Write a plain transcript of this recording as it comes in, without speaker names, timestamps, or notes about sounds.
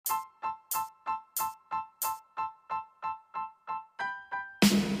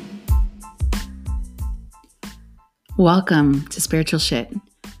Welcome to Spiritual Shit,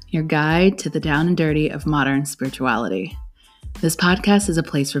 your guide to the down and dirty of modern spirituality. This podcast is a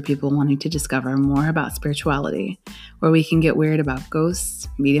place for people wanting to discover more about spirituality, where we can get weird about ghosts,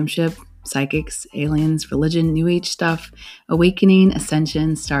 mediumship, psychics, aliens, religion, new age stuff, awakening,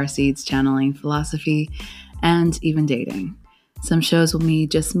 ascension, starseeds, channeling, philosophy, and even dating. Some shows will be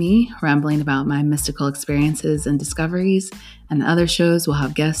just me rambling about my mystical experiences and discoveries, and other shows will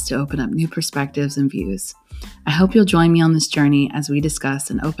have guests to open up new perspectives and views. I hope you'll join me on this journey as we discuss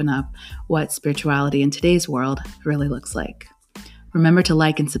and open up what spirituality in today's world really looks like. Remember to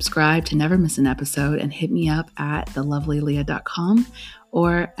like and subscribe to never miss an episode, and hit me up at thelovelyleah.com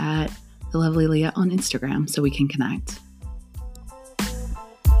or at thelovelyleah on Instagram so we can connect.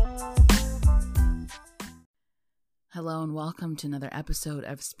 Hello and welcome to another episode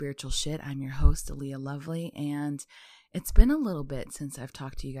of Spiritual Shit. I'm your host, Aaliyah Lovely, and it's been a little bit since I've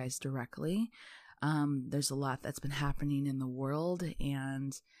talked to you guys directly. There's a lot that's been happening in the world,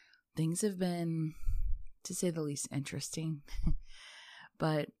 and things have been, to say the least, interesting.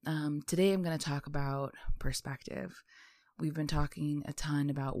 But today I'm going to talk about perspective. We've been talking a ton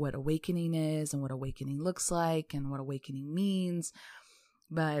about what awakening is and what awakening looks like and what awakening means.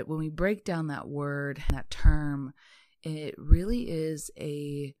 But when we break down that word, that term, it really is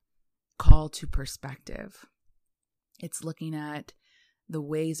a call to perspective. It's looking at the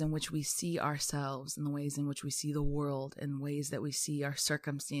ways in which we see ourselves and the ways in which we see the world and ways that we see our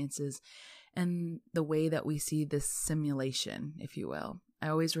circumstances and the way that we see this simulation, if you will. I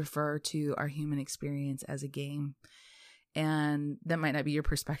always refer to our human experience as a game. And that might not be your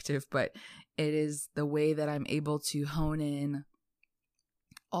perspective, but it is the way that I'm able to hone in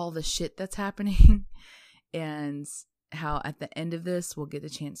all the shit that's happening and how at the end of this, we'll get a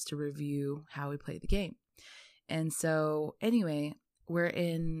chance to review how we play the game. And so anyway, we're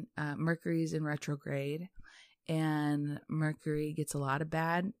in Mercury's in retrograde, and Mercury gets a lot of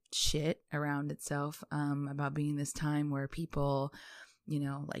bad shit around itself about being this time where people,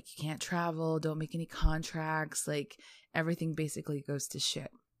 like you can't travel, don't make any contracts, like everything basically goes to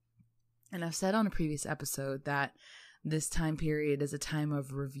shit. And I've said on a previous episode that this time period is a time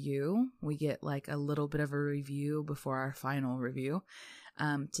of review. We get like a little bit of a review before our final review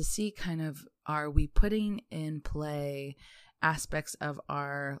to see kind of, are we putting in play aspects of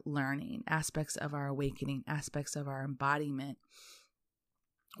our learning, aspects of our awakening, aspects of our embodiment?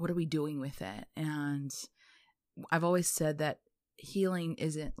 What are we doing with it? And I've always said that healing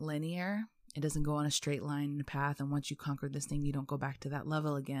isn't linear. It doesn't go on a straight line in a path. And once you conquer this thing, you don't go back to that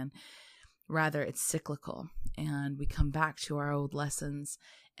level again. Rather, it's cyclical, and we come back to our old lessons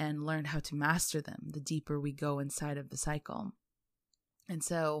and learn how to master them the deeper we go inside of the cycle. And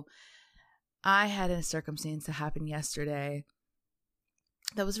so I had a circumstance that happened yesterday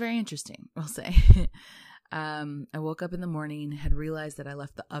that was very interesting, I'll say. I woke up in the morning, had realized that I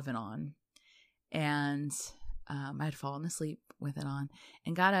left the oven on, and I had fallen asleep with it on,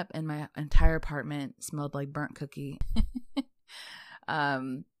 and got up, and my entire apartment smelled like burnt cookie.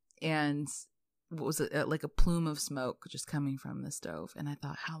 And what was it, like a plume of smoke just coming from the stove. And I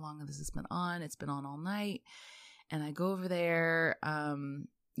thought, how long has this been on? It's been on all night. And I go over there,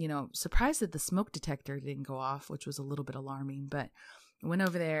 surprised that the smoke detector didn't go off, which was a little bit alarming. But I went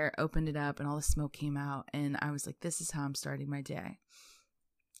over there, opened it up, and all the smoke came out. And I was like, this is how I'm starting my day.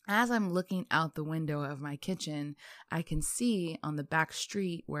 As I'm looking out the window of my kitchen, I can see on the back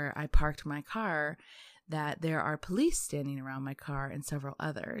street where I parked my car that there are police standing around my car and several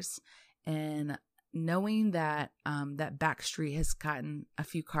others. And knowing that that back street has gotten, a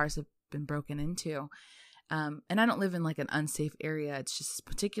few cars have been broken into. And I don't live in like an unsafe area. It's just this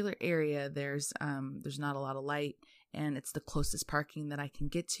particular area. There's not a lot of light, and it's the closest parking that I can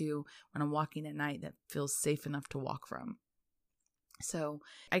get to when I'm walking at night that feels safe enough to walk from. So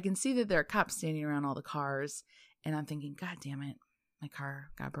I can see that there are cops standing around all the cars, and I'm thinking, God damn it, my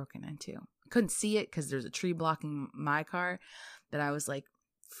car got broken into. Couldn't see it because there's a tree blocking my car, that I was like,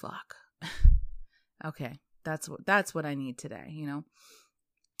 fuck. Okay, that's what I need today,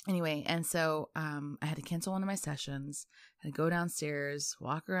 Anyway, and so I had to cancel one of my sessions. I had to go downstairs,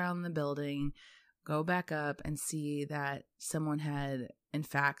 walk around the building, go back up, and see that someone had, in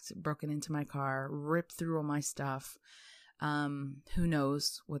fact, broken into my car, ripped through all my stuff. Who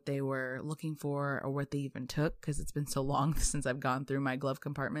knows what they were looking for or what they even took, because it's been so long since I've gone through my glove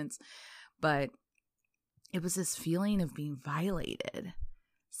compartments. But it was this feeling of being violated.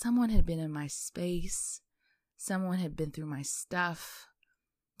 Someone had been in my space. Someone had been through my stuff.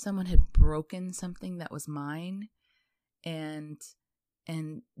 Someone had broken something that was mine, and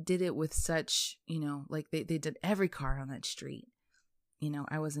did it with such, like they did every car on that street.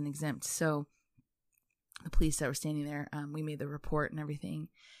 I wasn't exempt. So the police that were standing there. We made the report and everything.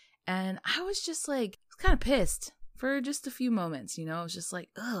 And I was just like, kind of pissed for just a few moments, I was just like,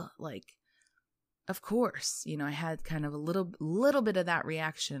 ugh, like, of course, I had kind of a little bit of that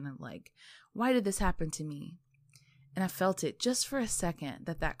reaction of like, why did this happen to me? And I felt it just for a second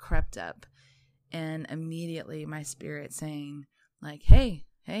that crept up, and immediately my spirit saying like, hey,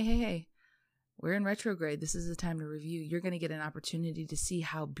 we're in retrograde. This is the time to review. You're going to get an opportunity to see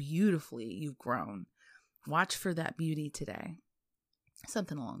how beautifully you've grown. Watch for that beauty today.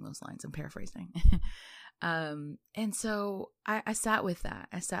 Something along those lines. I'm paraphrasing. And so I sat with that.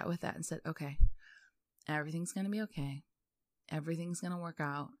 I sat with that and said, okay, everything's going to be okay. Everything's going to work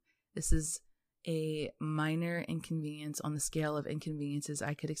out. This is a minor inconvenience on the scale of inconveniences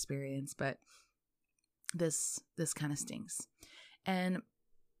I could experience, but this kind of stings. And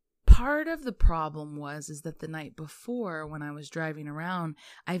part of the problem is that the night before, when I was driving around,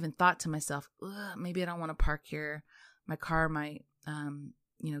 I even thought to myself, maybe I don't want to park here. My car might,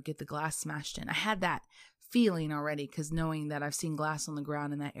 get the glass smashed in. I had that feeling already, because knowing that I've seen glass on the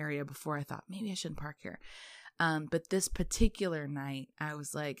ground in that area before, I thought maybe I shouldn't park here. But this particular night, I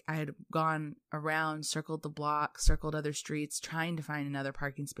was like, I had gone around, circled the block, circled other streets, trying to find another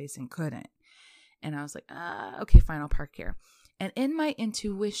parking space and couldn't. And I was like, okay, fine, I'll park here. And in my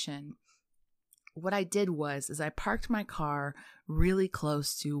intuition, what I did was I parked my car really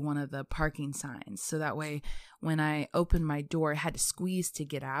close to one of the parking signs. So that way, when I opened my door, I had to squeeze to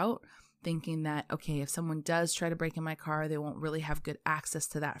get out, thinking that, okay, if someone does try to break in my car, they won't really have good access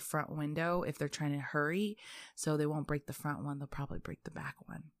to that front window if they're trying to hurry. So they won't break the front one. They'll probably break the back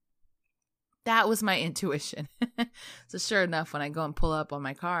one. That was my intuition. So sure enough, when I go and pull up on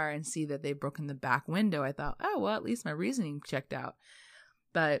my car and see that they've broken the back window, I thought, oh, well, at least my reasoning checked out.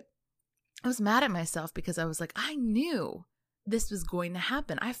 But I was mad at myself because I was like, I knew this was going to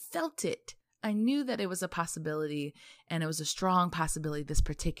happen. I felt it. I knew that it was a possibility, and it was a strong possibility this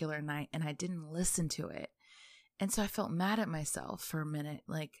particular night, and I didn't listen to it. And so I felt mad at myself for a minute.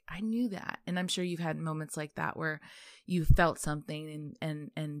 Like, I knew that. And I'm sure you've had moments like that where you felt something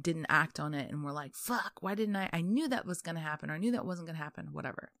and didn't act on it, and were like, fuck, why didn't I knew that was going to happen, or I knew that wasn't going to happen,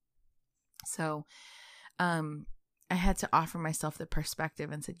 whatever. So I had to offer myself the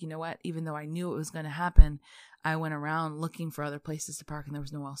perspective and said, you know what, even though I knew it was going to happen, I went around looking for other places to park, and there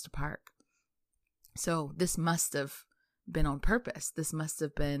was nowhere else to park. So this must have been on purpose. This must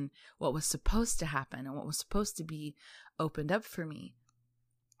have been what was supposed to happen and what was supposed to be opened up for me.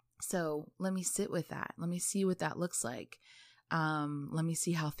 So let me sit with that. Let me see what that looks like. Let me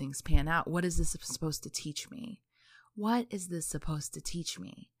see how things pan out. What is this supposed to teach me? What is this supposed to teach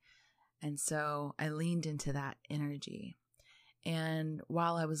me? And so I leaned into that energy. And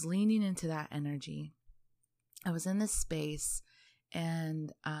while I was leaning into that energy, I was in this space,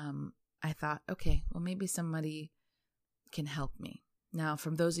 and I thought, okay, well, maybe somebody can help me. Now,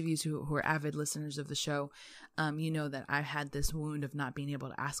 from those of you who are avid listeners of the show, you know that I had this wound of not being able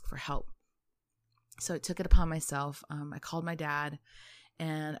to ask for help. So I took it upon myself. I called my dad,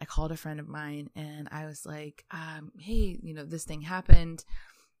 and I called a friend of mine, and I was like, hey, this thing happened.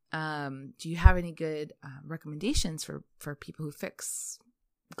 Do you have any good recommendations for people who fix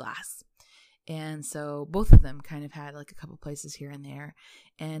glass? And so both of them kind of had like a couple places here and there.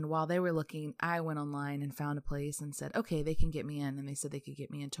 And while they were looking, I went online and found a place and said, okay, they can get me in. And they said they could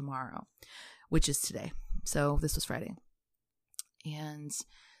get me in tomorrow, which is today. So this was Friday. And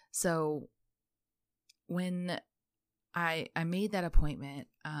so when I made that appointment,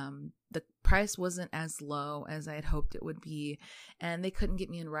 the price wasn't as low as I had hoped it would be, and they couldn't get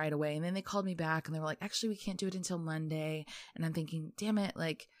me in right away. And then they called me back, and they were like, actually, we can't do it until Monday. And I'm thinking, damn it,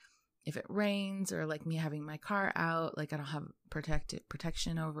 like, if it rains, or like me having my car out, like I don't have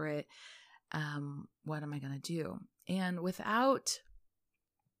protection over it, what am I going to do? And without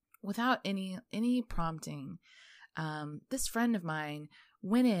any prompting, this friend of mine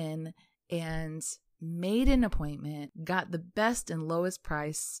went in and made an appointment, got the best and lowest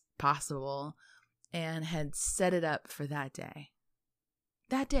price possible, and had set it up for that day.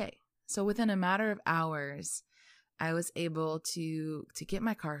 So within a matter of hours, I was able to get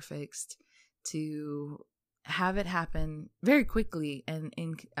my car fixed, to have it happen very quickly and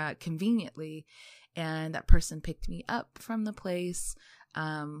conveniently. And that person picked me up from the place.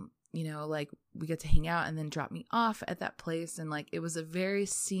 Like we got to hang out and then drop me off at that place. And like, it was a very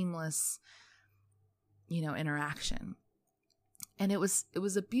seamless, interaction. And it was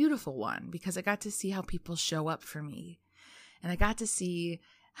a beautiful one, because I got to see how people show up for me. And I got to see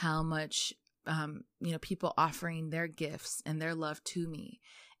how much people offering their gifts and their love to me,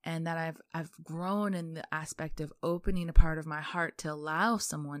 and that I've grown in the aspect of opening a part of my heart to allow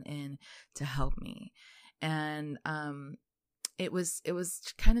someone in to help me. And it was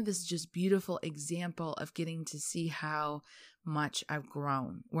kind of this just beautiful example of getting to see how much I've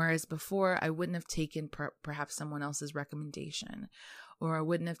grown. Whereas before, I wouldn't have taken perhaps someone else's recommendation, or I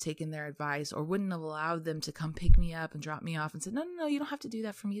wouldn't have taken their advice, or wouldn't have allowed them to come pick me up and drop me off and said, no, you don't have to do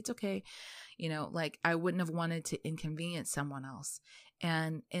that for me. It's okay. Like I wouldn't have wanted to inconvenience someone else.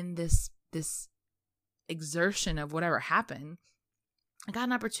 And in this exertion of whatever happened, I got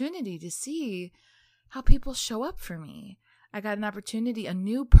an opportunity to see how people show up for me. I got an opportunity, a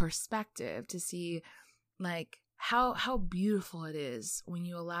new perspective to see like how beautiful it is when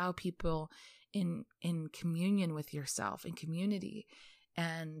you allow people in communion with yourself, in community,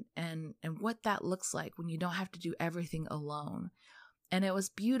 and what that looks like when you don't have to do everything alone. And it was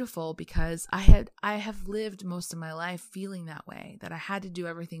beautiful because I have lived most of my life feeling that way, that I had to do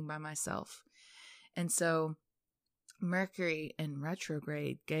everything by myself. And so Mercury in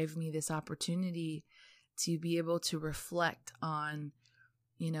retrograde gave me this opportunity to be able to reflect on,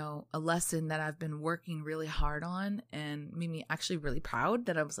 a lesson that I've been working really hard on, and made me actually really proud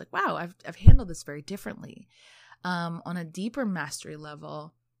that I was like, wow, I've handled this very differently. On a deeper mastery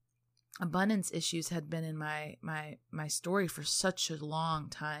level, abundance issues had been in my story for such a long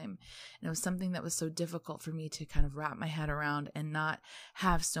time. And it was something that was so difficult for me to kind of wrap my head around and not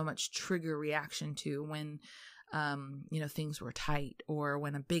have so much trigger reaction to when things were tight, or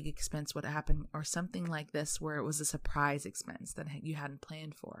when a big expense would happen, or something like this where it was a surprise expense that you hadn't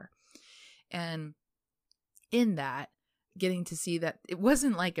planned for. And in that, getting to see that it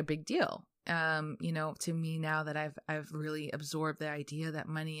wasn't like a big deal. To me, now that I've really absorbed the idea that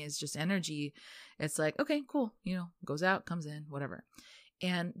money is just energy, it's like, okay, cool, goes out, comes in, whatever.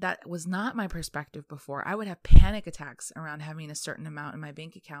 And that was not my perspective before. I would have panic attacks around having a certain amount in my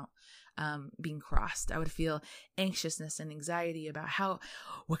bank account being crossed. I would feel anxiousness and anxiety about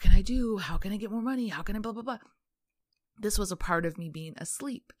what can I do? How can I get more money? How can I blah, blah, blah. This was a part of me being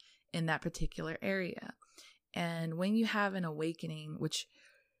asleep in that particular area. And when you have an awakening, which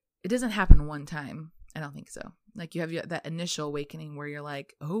it doesn't happen one time, I don't think so. Like you have that initial awakening where you're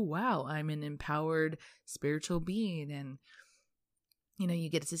like, oh, wow, I'm an empowered spiritual being. And you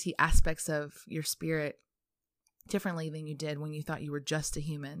get to see aspects of your spirit differently than you did when you thought you were just a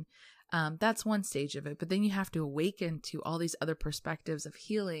human. That's one stage of it. But then you have to awaken to all these other perspectives of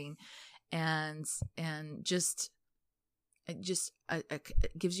healing, and just it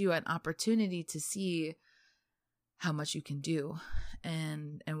gives you an opportunity to see how much you can do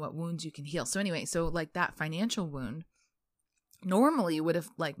and what wounds you can heal. So anyway, so like that financial wound normally would have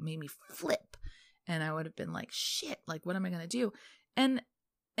like made me flip, and I would have been like, shit, like what am I going to do? And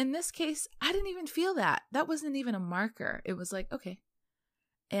in this case, I didn't even feel that. That wasn't even a marker. It was like, okay.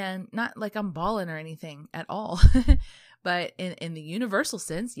 And not like I'm balling or anything at all. But in the universal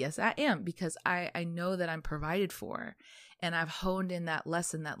sense, yes, I am, because I know that I'm provided for. And I've honed in that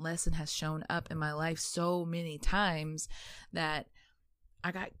lesson. That lesson has shown up in my life so many times that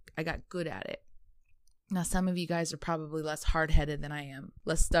I got good at it. Now, some of you guys are probably less hard-headed than I am,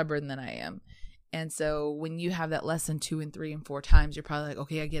 less stubborn than I am. And so when you have that lesson 2 and 3 and 4 times, you're probably like,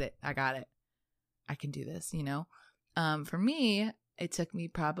 okay, I get it. I got it. I can do this, For me, it took me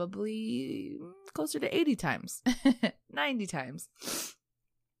probably closer to 80 times, 90 times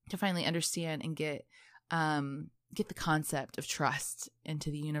to finally understand and get the concept of trust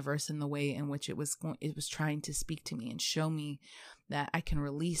into the universe and the way in which it was trying to speak to me and show me that I can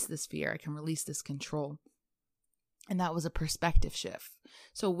release this fear. I can release this control. And that was a perspective shift.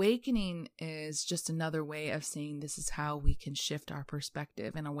 So awakening is just another way of saying this is how we can shift our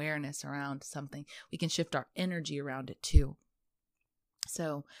perspective and awareness around something. We can shift our energy around it too.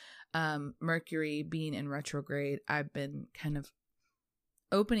 So Mercury being in retrograde, I've been kind of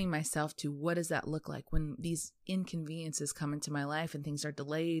opening myself to what does that look like when these inconveniences come into my life and things are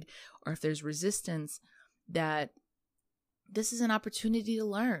delayed, or if there's resistance, that this is an opportunity to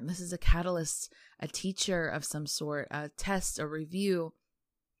learn. This is a catalyst, a teacher of some sort, a test, a review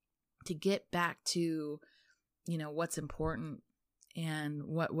to get back to, what's important and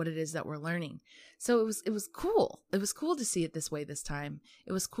what it is that we're learning. So it was cool. It was cool to see it this way this time.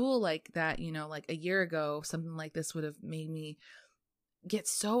 It was cool like that, like a year ago, something like this would have made me get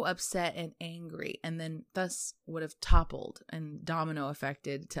so upset and angry, and then thus would have toppled and domino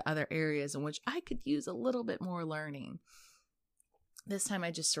affected to other areas in which I could use a little bit more learning. This time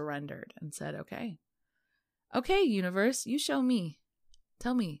I just surrendered and said, okay, universe, you show me.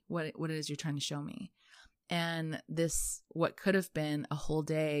 Tell me what it is you're trying to show me. And this, what could have been a whole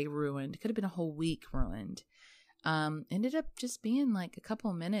day ruined, could have been a whole week ruined, ended up just being like a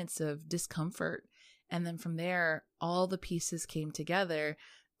couple of minutes of discomfort. And then from there, all the pieces came together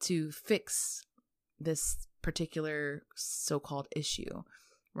to fix this particular so-called issue.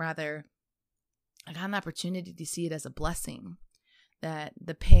 Rather, I got an opportunity to see it as a blessing, that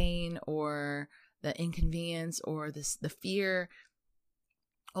the pain or the inconvenience or the fear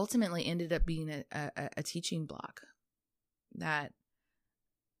ultimately ended up being a teaching block, that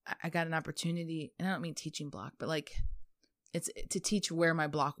I got an opportunity, and I don't mean teaching block, but like it's to teach where my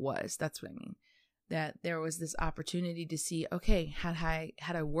block was. That's what I mean. That there was this opportunity to see, okay, had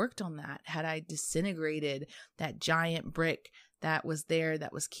I worked on that, had I disintegrated that giant brick that was there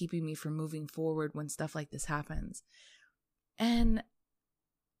that was keeping me from moving forward when stuff like this happens. And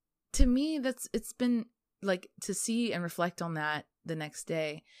to me, it's been like, to see and reflect on that the next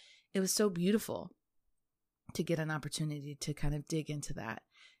day, it was so beautiful to get an opportunity to kind of dig into that,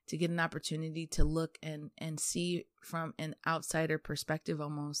 to get an opportunity to look and see from an outsider perspective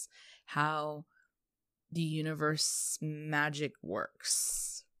almost how the universe magic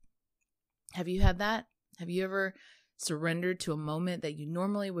works. Have you had that? Have you ever surrendered to a moment that you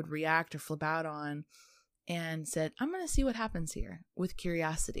normally would react or flip out on and said, I'm going to see what happens here with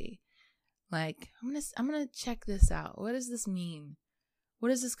curiosity? Like, I'm going to check this out. What does this mean?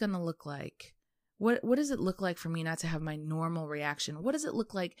 What is this going to look like? What does it look like for me not to have my normal reaction? What does it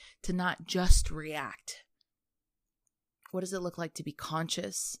look like to not just react? What does it look like to be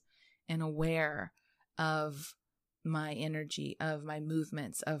conscious and aware of my energy, of my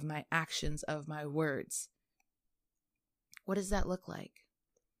movements, of my actions, of my words? What does that look like?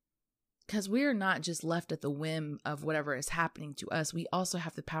 Because we are not just left at the whim of whatever is happening to us. We also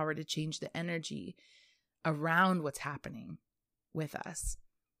have the power to change the energy around what's happening with us.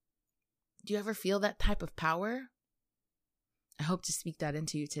 Do you ever feel that type of power? I hope to speak that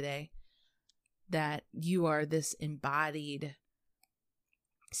into you today, that you are this embodied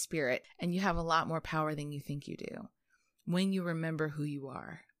spirit and you have a lot more power than you think you do when you remember who you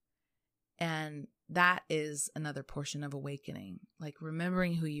are. And that is another portion of awakening, like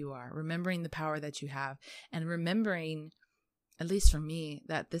remembering who you are, remembering the power that you have, and remembering, at least for me,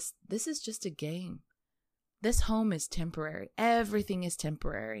 that this is just a game. This home is temporary. Everything is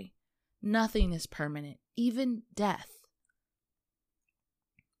temporary. Nothing is permanent, even death.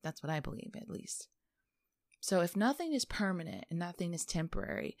 That's what I believe, at least. So if nothing is permanent and nothing is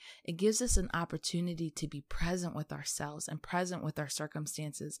temporary, it gives us an opportunity to be present with ourselves and present with our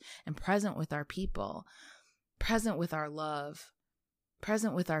circumstances and present with our people, present with our love,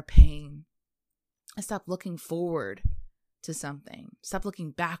 present with our pain, and stop looking forward to something. Stop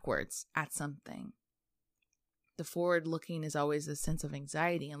looking backwards at something. The forward looking is always a sense of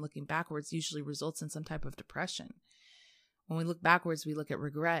anxiety, and looking backwards usually results in some type of depression. When we look backwards, we look at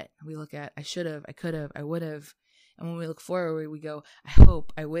regret. We look at, I should have, I could have, I would have. And when we look forward, we go, I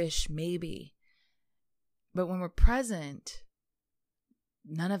hope, I wish, maybe. But when we're present,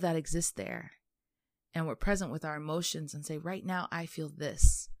 none of that exists there. And we're present with our emotions and say, right now, I feel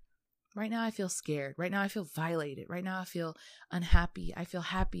this. Right now, I feel scared. Right now, I feel violated. Right now, I feel unhappy. I feel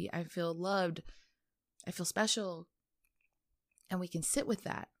happy. I feel loved. I feel special. And we can sit with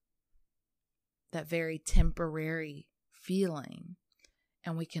that very temporary feeling,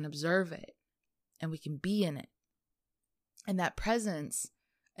 and we can observe it, and we can be in it. And that presence,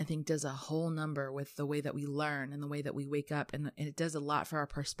 I think, does a whole number with the way that we learn and the way that we wake up, and it does a lot for our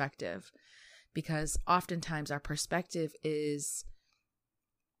perspective, because oftentimes our perspective is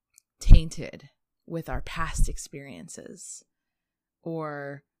tainted with our past experiences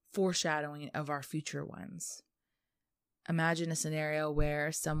or foreshadowing of our future ones. Imagine a scenario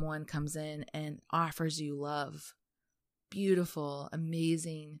where someone comes in and offers you love. Beautiful,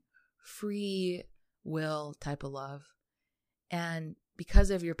 amazing, free will type of love. And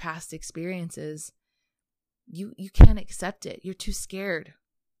because of your past experiences, you can't accept it. You're too scared.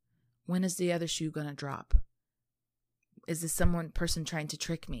 When is the other shoe going to drop? Is this person trying to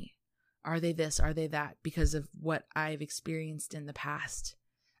trick me? Are they this? Are they that? Because of what I've experienced in the past.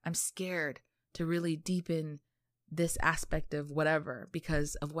 I'm scared to really deepen this aspect of whatever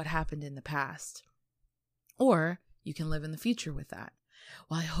because of what happened in the past. Or you can live in the future with that.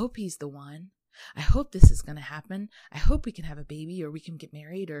 Well, I hope he's the one. I hope this is going to happen. I hope we can have a baby, or we can get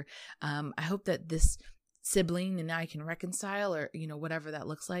married, or I hope that this sibling and I can reconcile, or, whatever that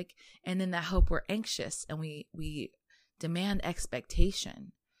looks like. And in that hope, we're anxious and we demand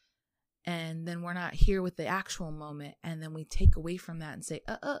expectation. And then we're not here with the actual moment. And then we take away from that and say,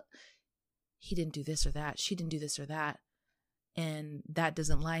 he didn't do this or that. She didn't do this or that. And that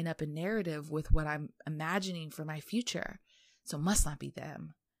doesn't line up in narrative with what I'm imagining for my future. So it must not be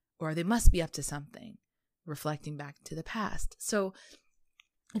them, or they must be up to something, reflecting back to the past. So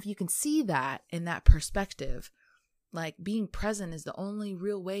if you can see that in that perspective, like being present is the only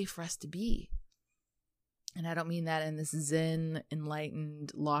real way for us to be. And I don't mean that in this Zen,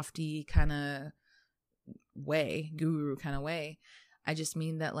 enlightened, lofty kind of way, guru kind of way. I just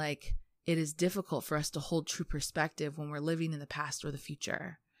mean that like it is difficult for us to hold true perspective when we're living in the past or the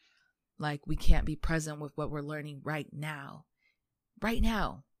future. Like we can't be present with what we're learning right now,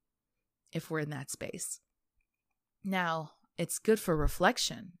 if we're in that space. Now, it's good for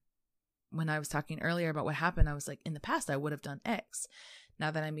reflection. When I was talking earlier about what happened, I was like, in the past, I would have done X. Now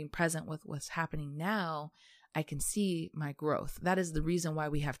that I'm being present with what's happening now, I can see my growth. That is the reason why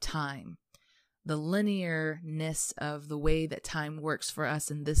we have time. The linearness of the way that time works for us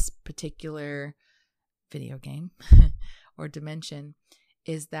in this particular video game or dimension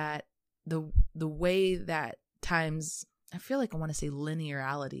is that the way that times, I feel like I want to say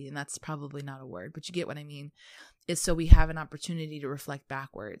linearity, and that's probably not a word, but you get what I mean, is so we have an opportunity to reflect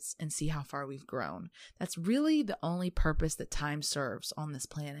backwards and see how far we've grown. That's really the only purpose that time serves on this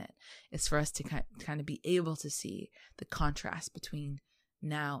planet, is for us to kind of be able to see the contrast between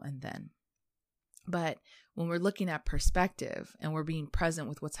now and then. But when we're looking at perspective and we're being present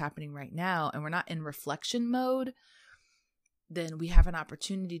with what's happening right now and we're not in reflection mode, then we have an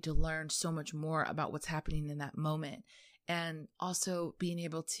opportunity to learn so much more about what's happening in that moment, and also being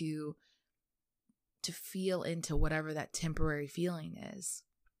able to feel into whatever that temporary feeling is.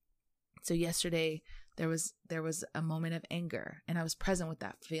 So yesterday there was a moment of anger, and I was present with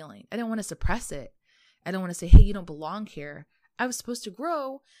that feeling. I didn't want to suppress it. I don't want to say, hey, you don't belong here. I was supposed to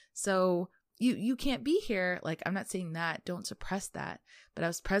grow, so you can't be here. Like, I'm not saying that. Don't suppress that. But I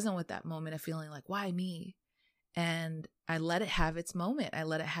was present with that moment of feeling like, why me? And I let it have its moment. I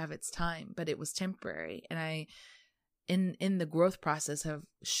let it have its time, but it was temporary. And I, in the growth process, have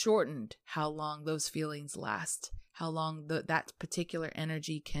shortened how long those feelings last, how long that particular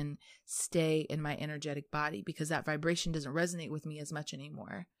energy can stay in my energetic body, because that vibration doesn't resonate with me as much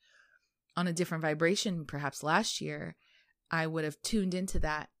anymore. On a different vibration, perhaps last year, I would have tuned into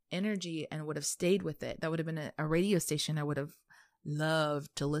that energy and would have stayed with it. That would have been a radio station I would have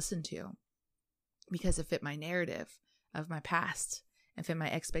loved to listen to, because it fit my narrative of my past and fit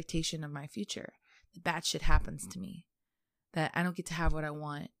my expectation of my future. That bad shit happens to me, that I don't get to have what I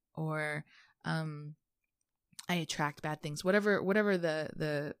want, or I attract bad things. Whatever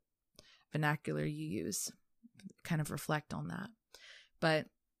the vernacular you use, kind of reflect on that. But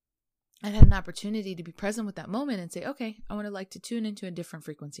I had an opportunity to be present with that moment and say, okay, I would like to tune into a different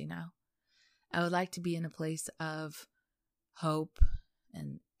frequency now. I would like to be in a place of hope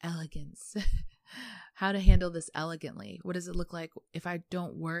and elegance. How to handle this elegantly. What does it look like if I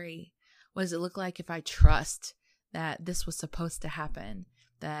don't worry? What does it look like if I trust that this was supposed to happen?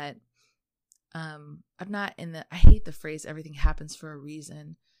 That I'm not I hate the phrase, everything happens for a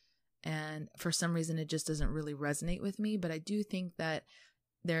reason. And for some reason, it just doesn't really resonate with me. But I do think that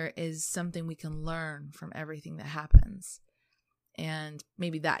there is something we can learn from everything that happens. And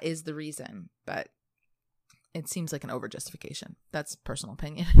maybe that is the reason, but it seems like an over-justification. That's personal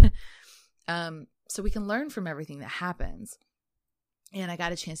opinion. So we can learn from everything that happens. And I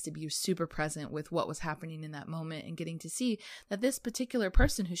got a chance to be super present with what was happening in that moment, and getting to see that this particular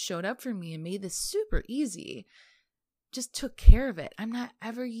person who showed up for me and made this super easy just took care of it. I'm not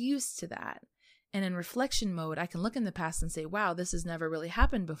ever used to that. And in reflection mode, I can look in the past and say, wow, this has never really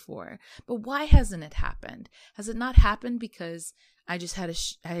happened before. But why hasn't it happened? Has it not happened because I just had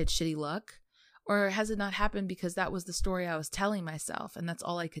I had shitty luck? Or has it not happened because that was the story I was telling myself and that's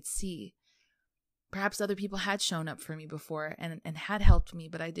all I could see? Perhaps other people had shown up for me before and had helped me,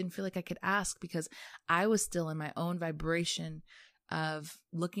 but I didn't feel like I could ask because I was still in my own vibration of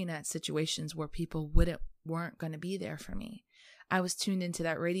looking at situations where people weren't going to be there for me. I was tuned into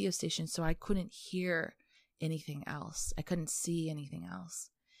that radio station, so I couldn't hear anything else. I couldn't see anything else.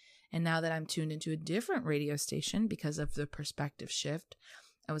 And now that I'm tuned into a different radio station because of the perspective shift,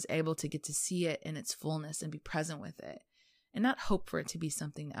 I was able to get to see it in its fullness and be present with it, and not hope for it to be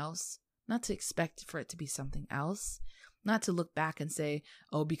something else, not to expect for it to be something else, not to look back and say,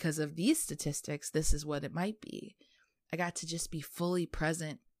 oh, because of these statistics, this is what it might be. I got to just be fully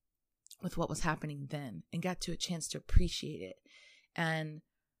present with what was happening then, and got to a chance to appreciate it and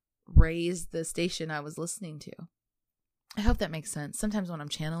raise the station I was listening to. I hope that makes sense. Sometimes when I'm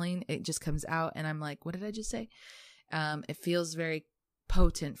channeling, it just comes out and I'm like, what did I just say? It feels very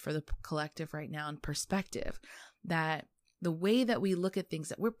potent for the collective right now in perspective, that the way that we look at things,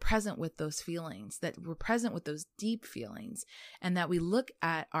 that we're present with those feelings, that we're present with those deep feelings, and that we look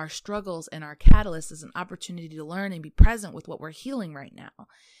at our struggles and our catalysts as an opportunity to learn and be present with what we're healing right now.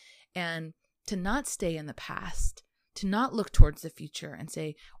 And to not stay in the past, to not look towards the future and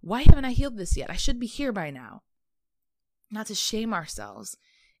say, why haven't I healed this yet? I should be here by now. Not to shame ourselves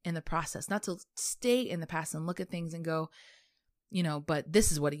in the process, not to stay in the past and look at things and go, but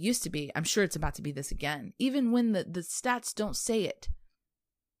this is what it used to be. I'm sure it's about to be this again. Even when the stats don't say it,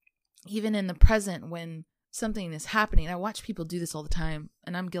 even in the present, when something is happening, I watch people do this all the time,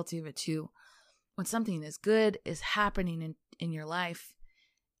 and I'm guilty of it too. When something is good is happening in your life,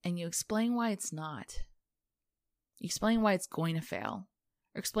 and you explain why it's not. You explain why it's going to fail,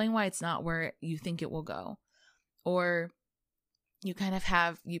 or explain why it's not where you think it will go, or you kind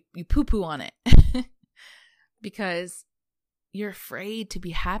of you poo-poo on it because you're afraid to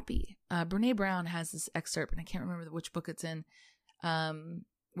be happy. Brene Brown has this excerpt, and I can't remember which book it's in,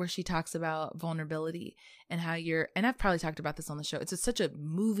 where she talks about vulnerability and how and I've probably talked about this on the show. It's such a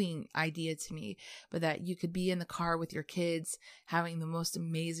moving idea to me, but that you could be in the car with your kids having the most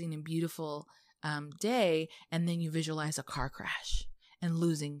amazing and beautiful day, and then you visualize a car crash and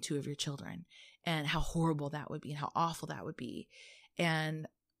losing 2 of your children, and how horrible that would be and how awful that would be. And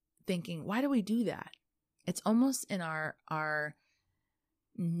thinking, why do we do that? It's almost in our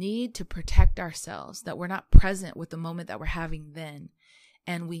need to protect ourselves that we're not present with the moment that we're having then.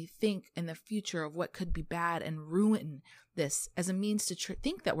 And we think in the future of what could be bad and ruin this as a means to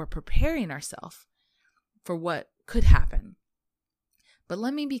think that we're preparing ourselves for what could happen. But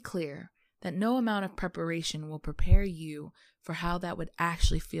let me be clear that no amount of preparation will prepare you for how that would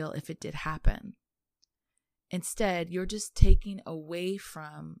actually feel if it did happen. Instead, you're just taking away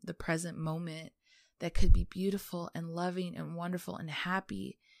from the present moment that could be beautiful and loving and wonderful and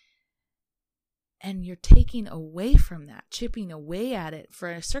happy. And you're taking away from that, chipping away at it for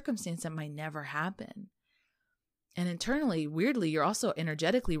a circumstance that might never happen. And internally, weirdly, you're also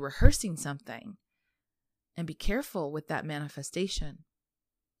energetically rehearsing something. And be careful with that manifestation.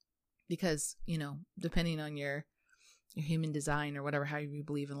 Because, depending on your human design or whatever, how you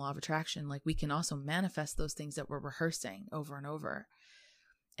believe in law of attraction, like we can also manifest those things that we're rehearsing over and over.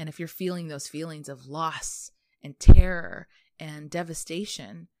 And if you're feeling those feelings of loss and terror and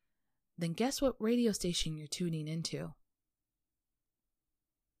devastation, then guess what radio station you're tuning into?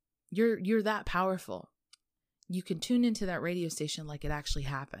 You're that powerful. You can tune into that radio station like it actually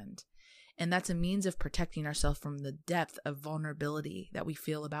happened. And that's a means of protecting ourselves from the depth of vulnerability that we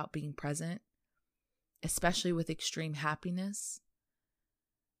feel about being present, especially with extreme happiness.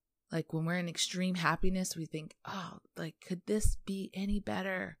 Like when we're in extreme happiness, we think, could this be any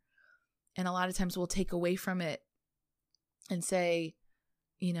better? And a lot of times we'll take away from it and say,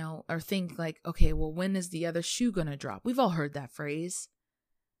 or think like, okay, well, when is the other shoe going to drop? We've all heard that phrase.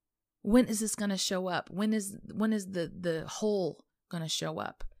 When is this going to show up? When is the hole going to show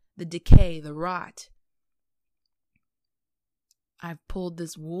up? The decay, the rot. I've pulled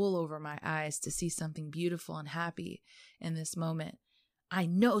this wool over my eyes to see something beautiful and happy in this moment. I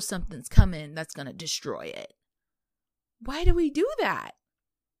know something's coming that's going to destroy it. Why do we do that?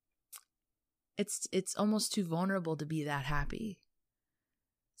 It's almost too vulnerable to be that happy.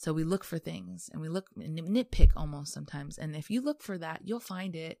 So we look for things and we look and nitpick almost sometimes. And if you look for that, you'll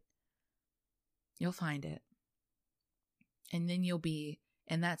find it. You'll find it. And then you'll be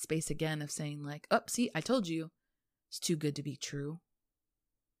in that space again of saying like, see, I told you it's too good to be true.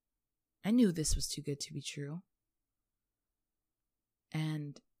 I knew this was too good to be true.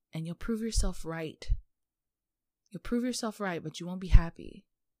 And you'll prove yourself right. You'll prove yourself right, but you won't be happy.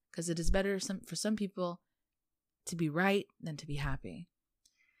 Because it is better for some people to be right than to be happy.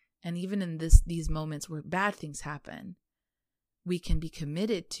 And even in these moments where bad things happen, we can be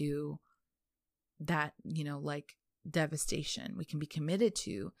committed to that, like devastation. We can be committed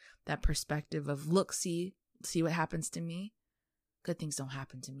to that perspective of, look, see what happens to me. Good things don't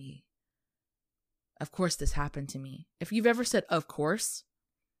happen to me. Of course this happened to me. If you've ever said, of course,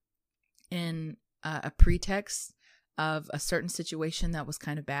 in a pretext of a certain situation that was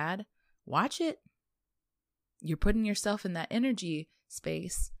kind of bad, watch it. You're putting yourself in that energy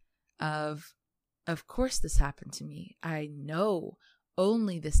space of course this happened to me. I know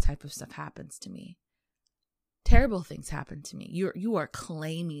only this type of stuff happens to me. Terrible things happen to me. You are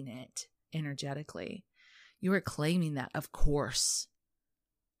claiming it energetically. You are claiming that, of course.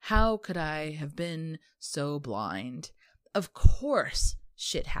 How could I have been so blind? Of course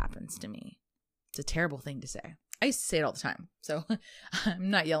shit happens to me. It's a terrible thing to say. I used to say it all the time. So I'm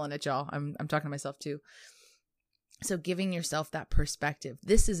not yelling at y'all. I'm talking to myself too. So giving yourself that perspective.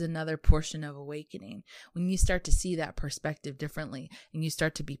 This is another portion of awakening. When you start to see that perspective differently and you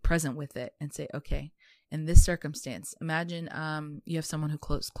start to be present with it and say, okay, in this circumstance, imagine you have someone who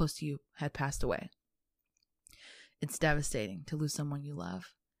close to you had passed away. It's devastating to lose someone you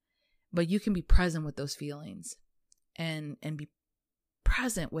love. But you can be present with those feelings and be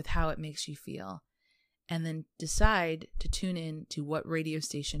present with how it makes you feel. and then decide to tune in to what radio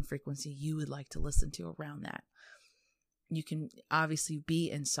station frequency you would like to listen to around that. You can obviously be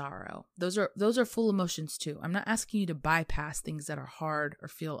in sorrow. Those are full emotions too. I'm not asking you to bypass things that are hard or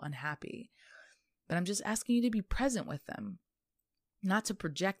feel unhappy, but I'm just asking you to be present with them, not to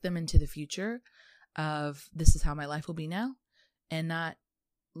project them into the future of this is how my life will be now, and not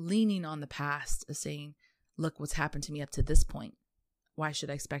leaning on the past of saying, look what's happened to me up to this point. Why should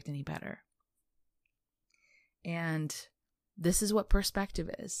I expect any better? And this is what perspective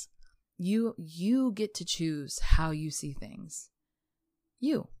is. You get to choose how you see things.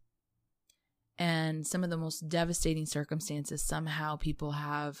 You. And some of the most devastating circumstances, somehow people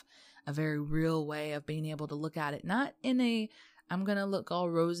have a very real way of being able to look at it. Not in a, I'm going to look all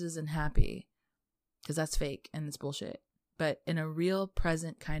roses and happy, because that's fake and it's bullshit. But in a real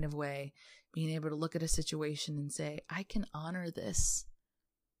present kind of way, being able to look at a situation and say, I can honor this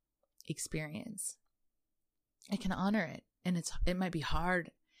experience. I can honor it. And it might be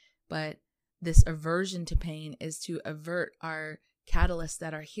hard. But this aversion to pain is to avert our catalysts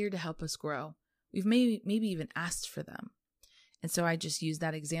that are here to help us grow. We've maybe even asked for them. And so I just use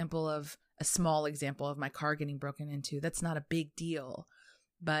that example of a small example of my car getting broken into. That's not a big deal,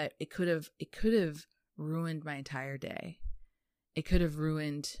 but it could have ruined my entire day. It could have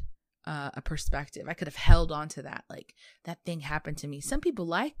ruined a perspective. I could have held on to that, like that thing happened to me. Some people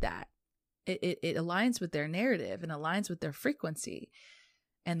like that. It aligns with their narrative and aligns with their frequency.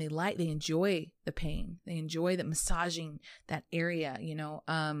 And they enjoy the pain. They enjoy the massaging that area,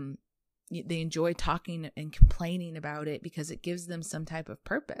 they enjoy talking and complaining about it because it gives them some type of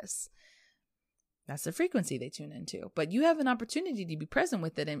purpose. That's the frequency they tune into. But you have an opportunity to be present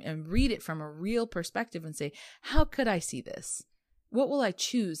with it and read it from a real perspective and say, how could I see this? What will I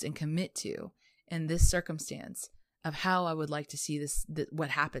choose and commit to in this circumstance of how I would like to see this, what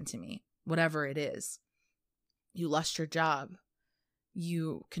happened to me, whatever it is. You lost your job.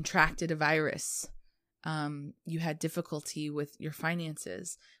 You contracted a virus. You had difficulty with your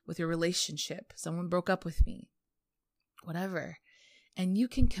finances, with your relationship. Someone broke up with me, whatever. And you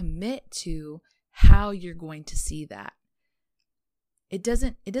can commit to how you're going to see that. It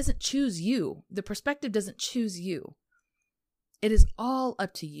doesn't choose you. The perspective doesn't choose you. It is all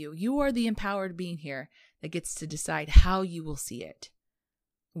up to you. You are the empowered being here that gets to decide how you will see it,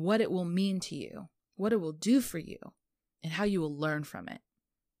 what it will mean to you, what it will do for you, and how you will learn from it.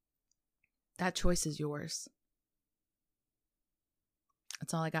 That choice is yours.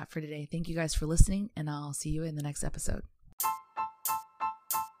 That's all I got for today. Thank you guys for listening, and I'll see you in the next episode.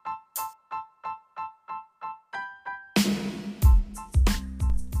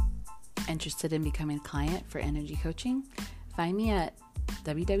 Interested in becoming a client for energy coaching? Find me at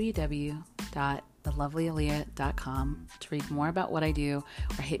www.thelovelyaleah.com to read more about what I do,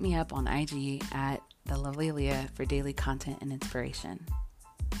 or hit me up on IG at The Lovely Aleah for daily content and inspiration.